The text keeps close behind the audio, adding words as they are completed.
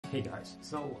Hey guys,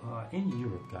 so in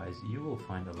Europe guys, you will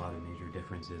find a lot of major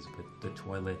differences with the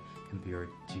toilet compared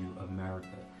to America.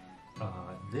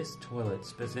 This toilet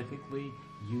specifically,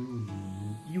 you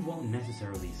won't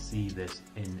necessarily see this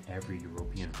in every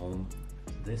European home.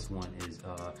 This one is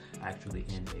actually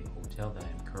in a hotel that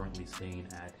I'm currently staying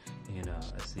at in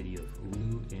a city of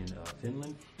Oulu in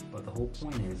Finland. But the whole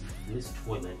point is this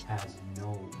toilet has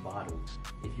no bottom.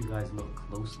 If you guys look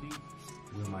closely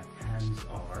where my hands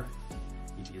are,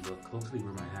 if you look closely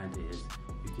where my hand is,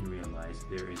 you can realize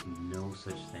there is no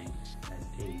such thing as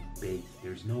a base.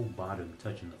 There's no bottom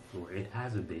touching the floor. It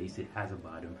has a base, it has a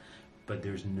bottom, but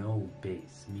there's no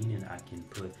base, meaning I can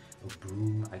put a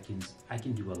broom, I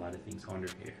can do a lot of things under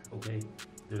here, okay?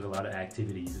 There's a lot of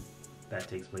activities that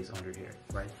takes place under here,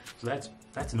 right? So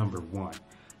that's number one.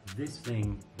 This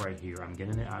thing right here, I'm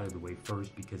getting it out of the way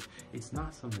first because it's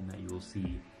not something that you will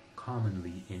see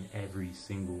commonly in every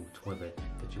single toilet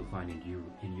that you'll find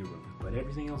in Europe. But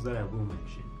everything else that I will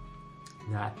mention,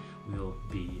 that will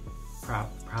be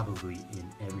probably in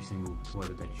every single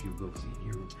toilet that you go see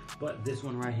in Europe. But this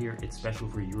one right here, it's special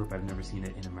for Europe. I've never seen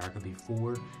it in America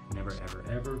before, never ever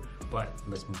ever. But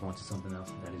let's move on to something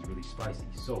else that is really spicy.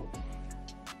 So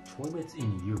toilets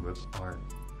in Europe are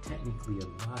technically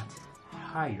a lot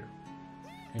higher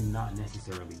and not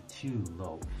necessarily too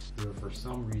low. They're for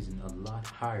some reason a lot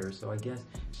higher. So I guess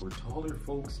for taller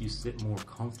folks, you sit more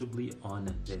comfortably on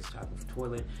this type of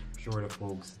toilet. Shorter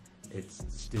folks, it's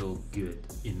still good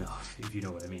enough, if you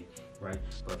know what I mean, right?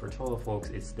 But for taller folks,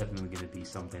 it's definitely gonna be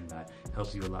something that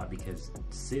helps you a lot because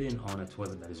sitting on a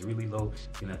toilet that is really low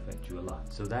can affect you a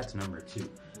lot. So that's number two.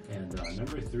 And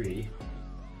number three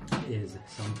is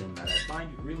something that I find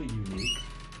really unique.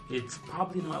 It's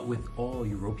probably not with all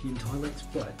European toilets,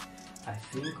 but I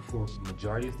think for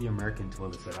majority of the American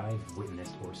toilets that I've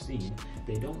witnessed or seen,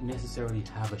 they don't necessarily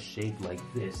have a shape like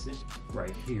this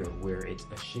right here, where it's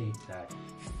a shape that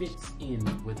fits in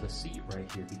with a seat right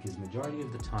here, because majority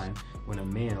of the time when a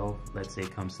male, let's say,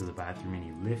 comes to the bathroom and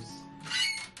he lifts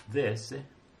this,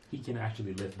 he can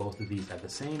actually lift both of these at the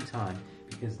same time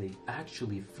because they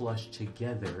actually flush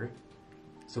together.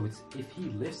 So it's, if he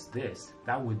lifts this,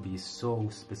 that would be so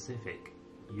specific,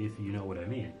 if you know what I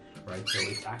mean, right? So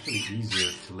it's actually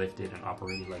easier to lift it and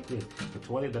operate it like this. The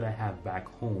toilet that I have back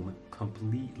home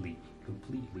completely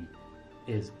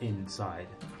is inside,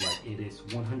 like it is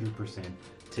 100%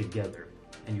 together,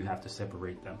 and you have to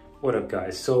separate them. What up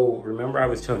guys? So remember I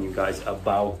was telling you guys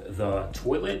about the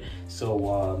toilet.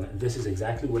 So this is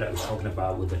exactly what I was talking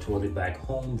about with the toilet back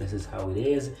home. This is how it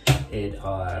is. It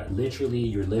literally,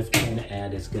 you're lifting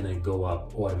and it's gonna go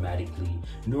up automatically,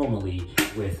 normally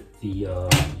with the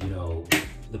you know,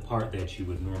 the part that you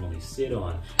would normally sit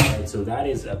on, right? So that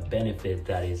is a benefit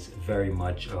that is very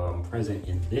much present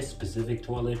in this specific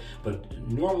toilet. But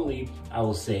normally I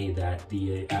will say that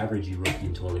the average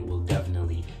European toilet will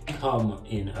definitely come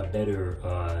in a better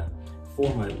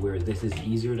format where this is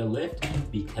easier to lift,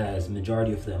 because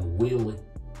majority of them will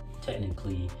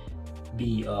technically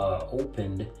be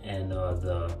opened, and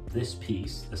this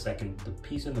piece, the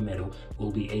piece in the middle,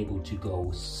 will be able to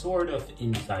go sort of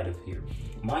inside of here.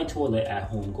 My toilet at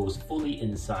home goes fully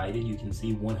inside. You can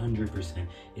see 100%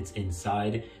 it's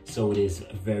inside, so it is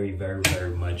very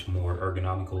much more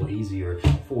ergonomical, easier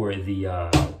for the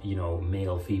you know,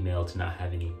 male female to not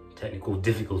have any technical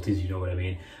difficulties, you know what I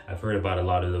mean? I've heard about a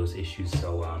lot of those issues,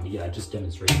 so yeah, I just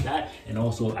demonstrated that. And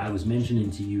also I was mentioning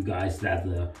to you guys that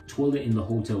the toilet in the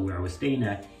hotel where I was staying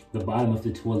at, the bottom of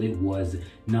the toilet was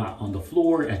not on the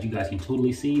floor. As you guys can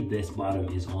totally see, this bottom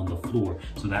is on the floor.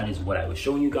 So that is what I was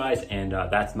showing you guys, and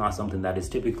that's not something that is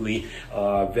typically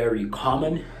very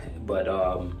common, but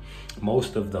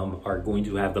most of them are going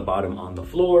to have the bottom on the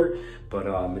floor, but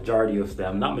majority of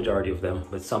them, not majority of them,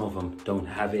 but some of them don't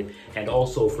have it. And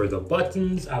also for the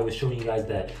buttons, I was showing you guys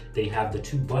that they have the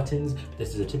two buttons.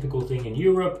 This is a typical thing in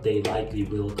Europe. They likely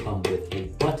will come with a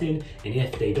button, and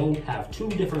if they don't have two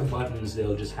different buttons,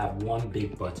 they'll just have one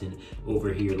big button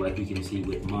over here, like you can see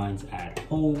with mine's at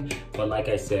home. But like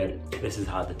I said, this is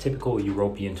how the typical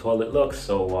European toilet looks.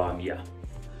 So yeah.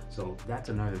 So that's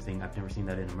another thing. I've never seen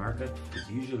that in America. It's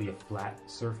usually a flat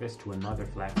surface to another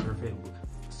flat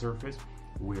surface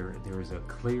where there is a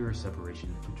clear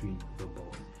separation between the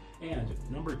both. And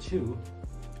number two,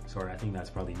 sorry, I think that's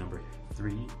probably number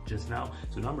three just now.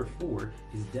 So number four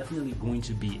is definitely going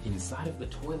to be inside of the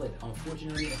toilet.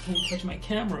 Unfortunately, I can't touch my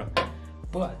camera,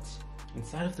 but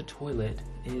inside of the toilet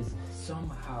is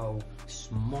somehow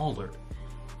smaller.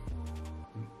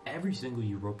 Every single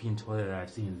European toilet that I've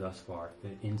seen thus far,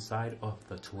 the inside of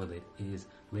the toilet is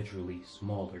literally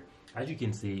smaller. As you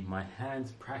can see, my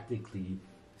hands practically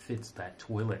fits that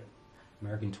toilet.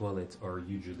 American toilets are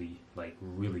usually like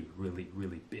really, really,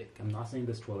 really big. I'm not saying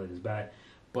this toilet is bad,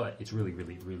 but it's really,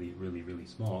 really, really, really, really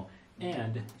small.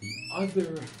 And the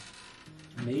other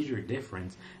major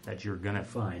difference that you're gonna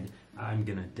find, I'm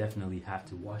gonna definitely have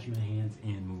to wash my hands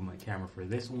and move my camera for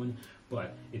this one,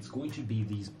 but it's going to be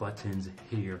these buttons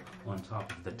here on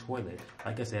top of the toilet.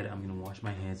 Like I said, I'm gonna wash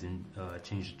my hands and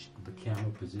change the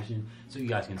camera position so you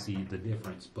guys can see the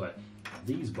difference. But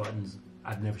these buttons,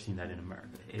 I've never seen that in America.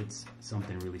 It's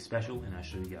something really special, and I'll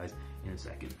show you guys in a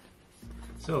second.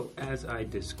 So as I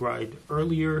described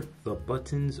earlier, the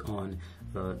buttons on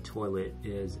the toilet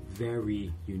is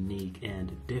very unique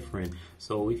and different.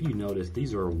 So if you notice,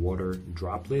 these are water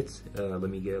droplets. Let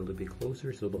me get a little bit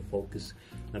closer so the focus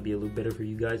might be a little better for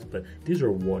you guys, but these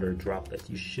are water droplets.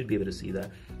 You should be able to see that.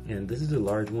 And this is a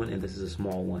large one and this is a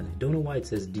small one. Don't know why it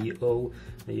says DO,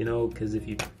 you know, because if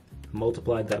you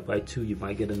multiply that by 2, you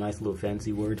might get a nice little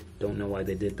fancy word. Don't know why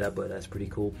they did that, but that's pretty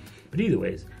cool. But either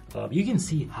ways, you can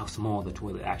see how small the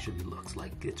toilet actually looks.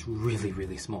 Like, it's really,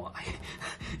 really small.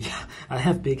 Yeah, I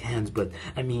have big hands, but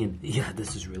I mean, yeah,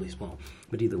 this is really small.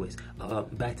 But either ways,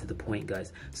 back to the point,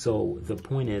 guys. So the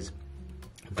point is,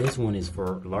 this one is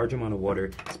for large amount of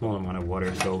water, small amount of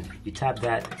water. So you tap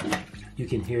that, you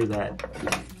can hear that.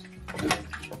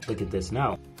 Look at this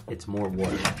now. It's more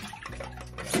water.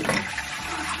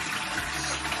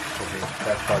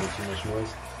 That's probably too much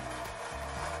noise.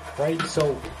 Right,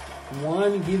 so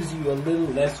one gives you a little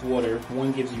less water,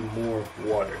 one gives you more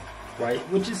water, right?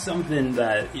 Which is something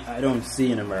that I don't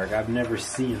see in America. I've never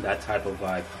seen that type of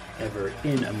vibe ever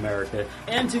in America.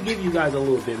 And to give you guys a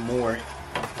little bit more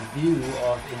view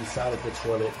of inside of the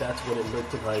toilet, that's what it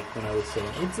looked like when I was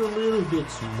saying it's a little bit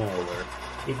smaller,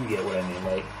 if you get what I mean.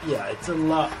 Like, yeah, it's a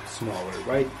lot smaller,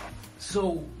 right?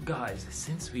 So guys,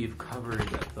 since we've covered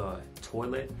the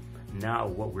toilet, now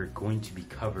what we're going to be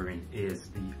covering is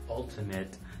the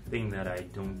ultimate thing that I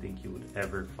don't think you would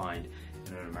ever find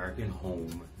in an American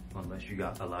home unless you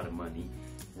got a lot of money,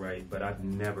 right? But I've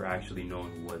never actually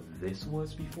known what this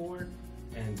was before,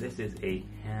 and this is a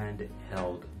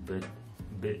handheld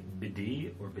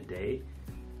bidet or bidet.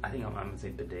 I think I'm gonna say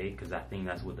bidet because I think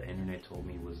that's what the internet told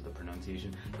me was the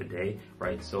pronunciation, bidet,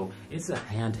 right? So it's a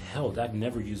handheld. I've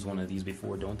never used one of these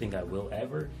before. Don't think I will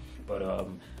ever, but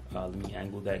let me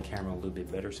angle that camera a little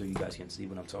bit better so you guys can see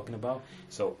what I'm talking about.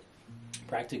 So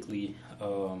practically,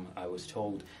 I was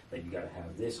told that you gotta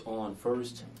have this on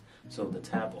first. So the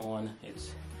tap on,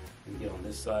 it's, you get on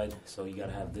this side, so you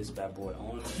gotta have this bad boy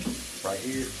on right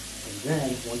here. And then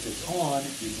once it's on,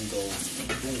 you can go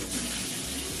boom.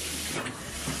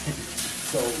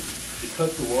 So it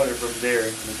cuts the water from there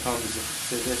and it comes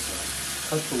to this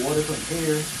one. Cuts the water from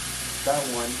here, that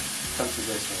one comes to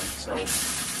this one.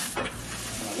 So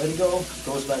when I let it go, it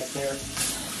goes back there.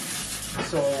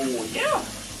 So yeah.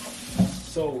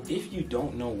 So if you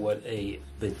don't know what a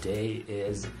bidet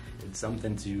is, it's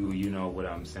something to, you know what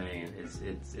I'm saying,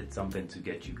 it's something to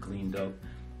get you cleaned up.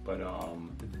 But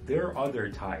there are other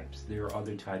types. There are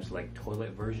other types like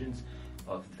toilet versions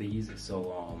of these.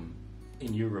 So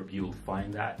in Europe you'll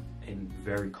find that in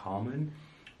very common,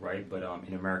 right? But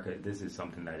in America this is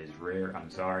something that is rare. I'm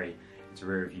sorry, it's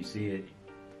rare. If you see it,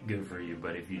 good for you,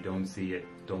 but if you don't see it,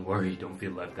 don't worry, don't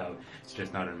feel left out. It's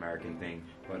just not an American thing.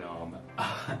 But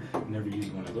I've never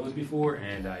used one of those before,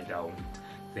 and I don't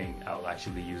think I'll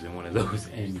actually use one of those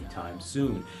anytime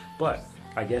soon. But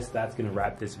I guess that's gonna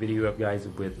wrap this video up, guys,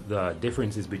 with the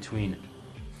differences between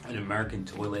an American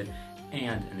toilet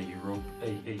and a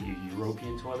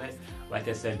European toilet. Like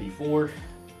I said before,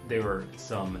 there were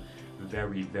some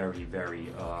very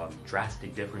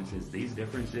drastic differences. These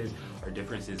differences are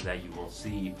differences that you will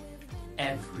see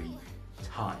every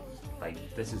time.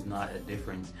 Like, this is not a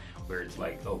difference where it's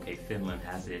like, okay, Finland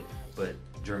has it, but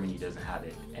Germany doesn't have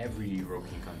it. Every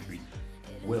European country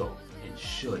will and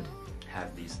should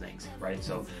have these things, right?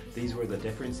 So these were the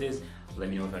differences. Let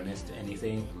me know if I missed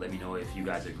anything. Let me know if you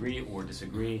guys agree or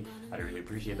disagree. I'd really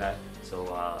appreciate that.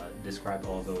 So describe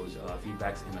all those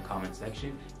feedbacks in the comment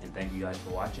section. And thank you guys for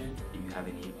watching. If you have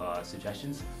any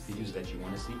suggestions, videos that you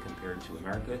want to see compared to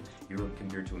America, Europe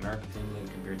compared to America,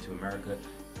 Finland compared to America,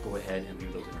 go ahead and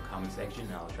leave those in the comment section.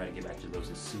 And I'll try to get back to those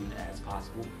as soon as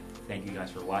possible. Thank you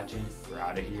guys for watching. We're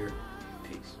out of here.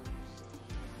 Peace.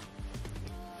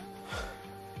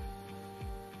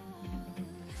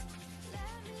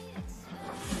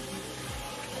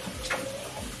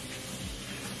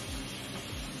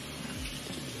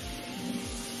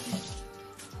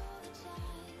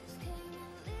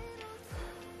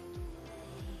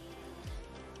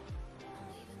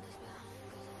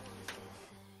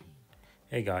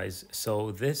 Hey guys,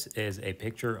 so this is a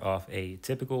picture of a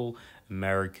typical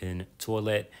American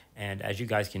toilet, and as you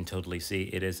guys can totally see,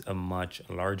 it is a much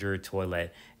larger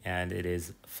toilet and it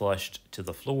is flushed to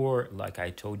the floor. Like I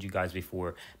told you guys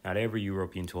before, not every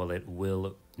European toilet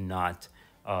will not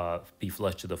be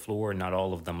flushed to the floor. Not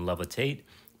all of them levitate,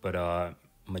 but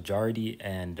majority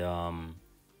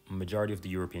of the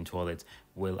European toilets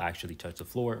will actually touch the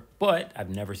floor, but I've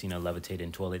never seen a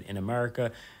levitating toilet in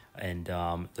America. And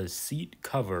the seat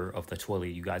cover of the toilet,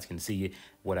 you guys can see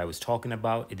what I was talking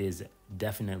about. It is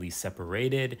definitely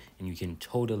separated, and you can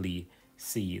totally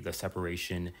see the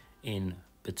separation in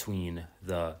between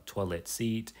the toilet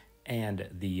seat and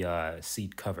the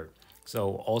seat cover.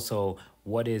 So also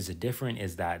what is different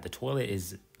is that the toilet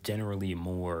is generally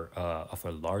more of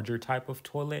a larger type of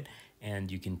toilet,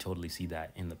 and you can totally see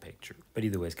that in the picture. But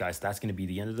either ways, guys, that's going to be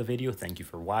the end of the video. Thank you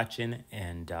for watching,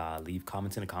 and leave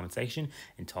comments in the comment section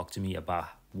and talk to me about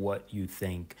what you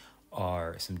think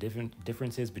are some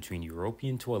differences between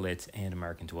European toilets and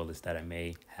American toilets that I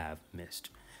may have missed.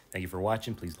 Thank you for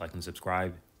watching. Please like and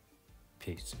subscribe.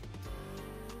 Peace.